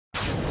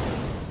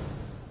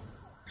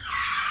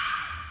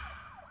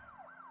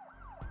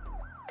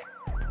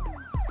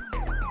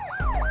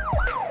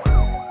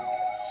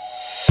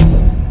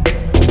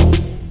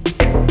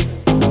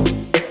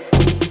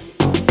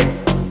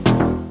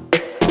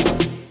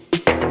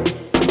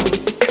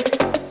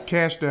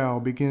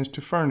Kashdoll begins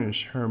to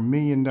furnish her $1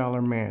 million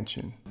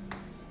mansion.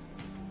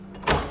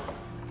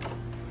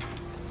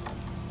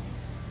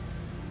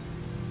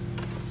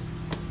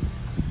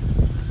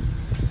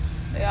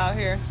 They out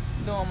here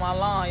doing my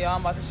lawn, y'all.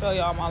 I'm about to show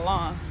y'all my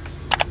lawn.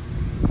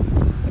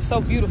 It's so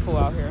beautiful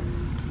out here.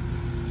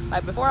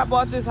 Like before I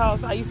bought this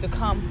house, I used to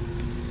come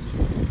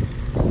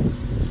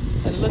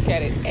and look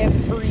at it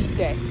every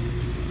day.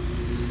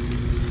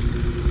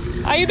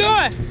 How you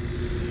doing?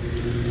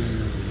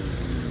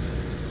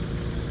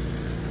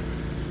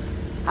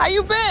 How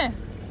you been?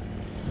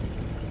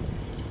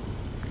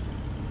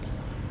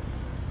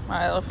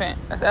 My elephant.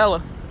 That's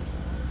Ella.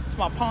 It's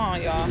my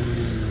pond, y'all.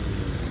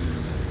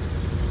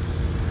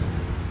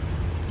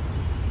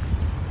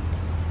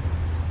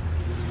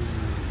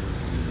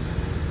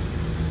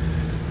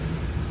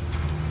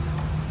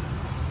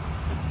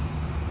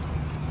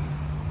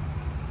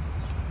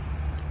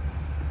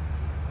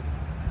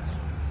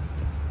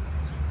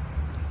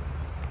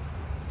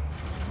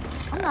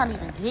 I'm not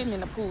even getting in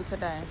the pool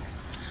today.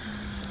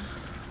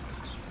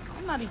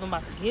 I'm not even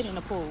about to get in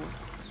the pool.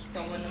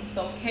 So when them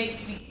soap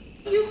cakes be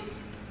you,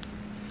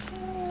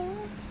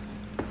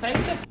 take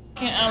the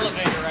fucking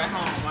elevator at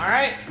home,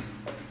 alright?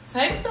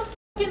 Take the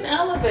fucking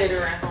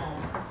elevator at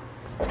home.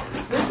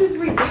 This is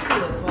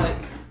ridiculous. Like,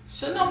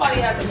 should nobody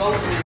have to go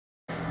through this?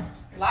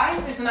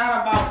 Life is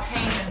not about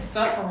pain and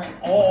suffering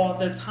all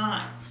the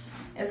time.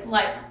 It's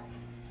like,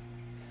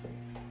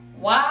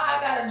 why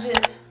I gotta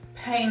just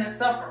pain and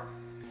suffer?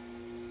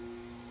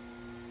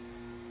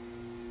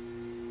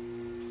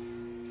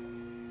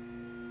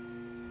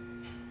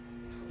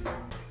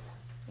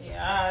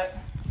 Yeah, alright.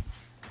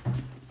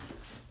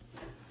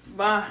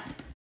 Bye.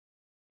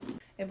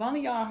 If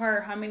only y'all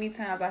heard how many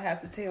times I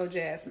have to tell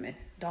Jasmine,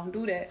 don't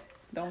do that.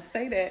 Don't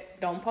say that.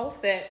 Don't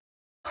post that.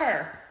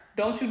 Her.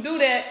 Don't you do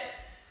that.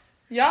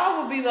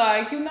 Y'all would be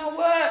like, you know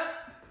what?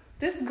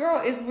 This girl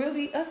is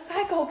really a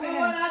psychopath.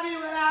 What I be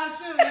without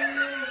you?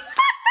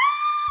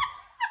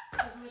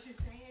 That's what you're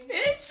saying.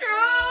 It's true.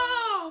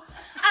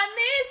 I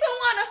need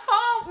someone to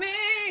hold me.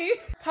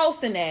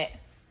 Posting that,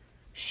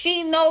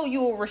 she know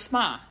you will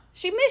respond.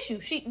 She miss you.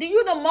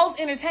 You're the most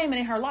entertainment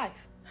in her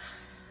life.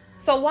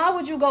 So why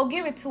would you go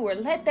give it to her?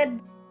 Let that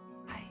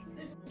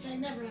This bitch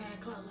ain't never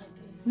had clout like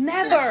this.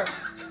 Never.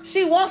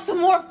 She wants some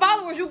more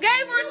followers. You gave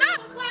her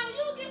enough.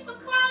 You get some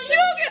clout.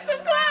 You get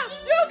some clout.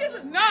 You get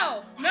some.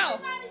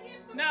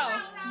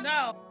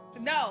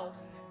 No.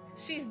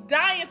 She's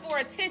dying for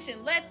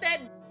attention. Let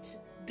that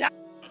die.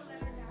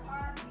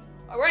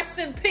 Rest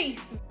in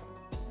peace.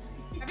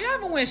 Have you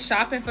ever went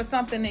shopping for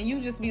something and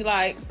you just be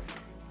like,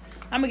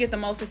 I'm gonna get the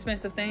most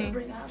expensive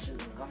thing,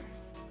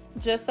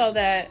 just so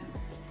that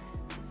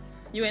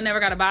you ain't never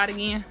gotta buy it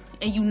again,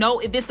 and you know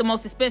if it's the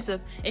most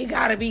expensive, it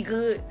gotta be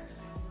good.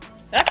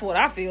 That's what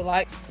I feel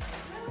like.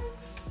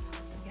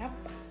 Yep.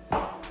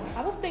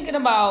 I was thinking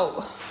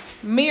about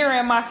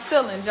mirroring my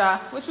ceiling, Ja.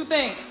 What you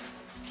think?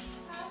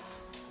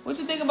 What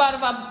you think about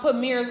if I put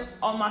mirrors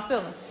on my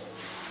ceiling?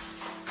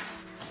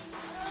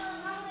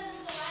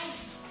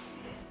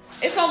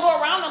 It's gonna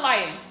go around the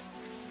lighting.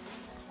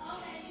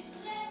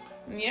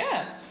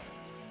 Yeah.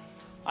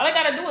 All I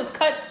gotta do is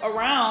cut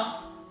around.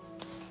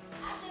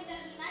 I think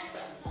that'd be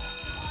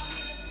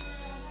nice.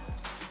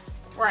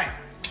 Right.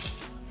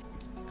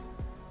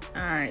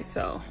 Alright,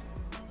 so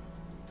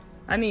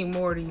I need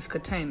more of these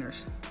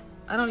containers.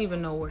 I don't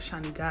even know where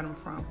Shani got them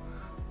from,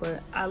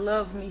 but I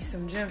love me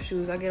some gym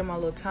shoes. I get them my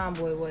little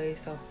tomboy way,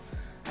 so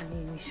I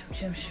need me some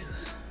gym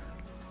shoes.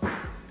 Look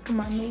at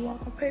my new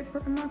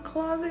wallpaper in my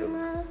closet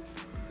room.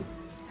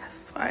 That's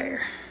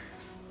fire.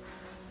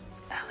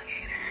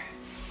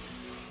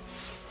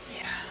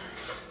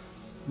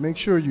 Make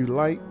sure you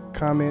like,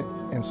 comment,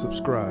 and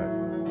subscribe.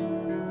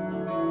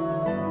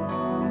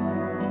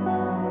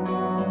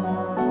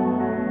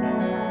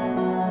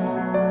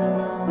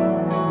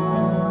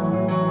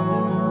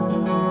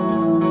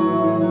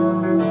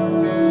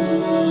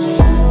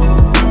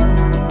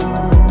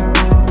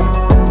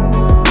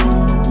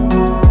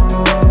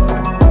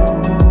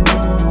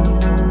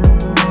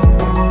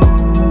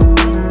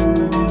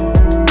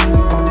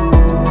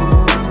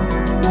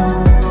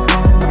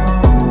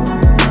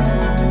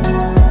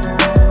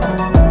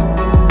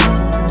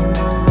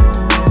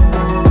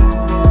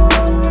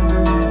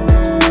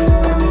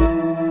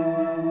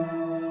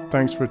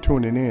 Thanks for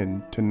tuning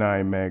in to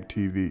 9 Mag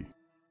TV.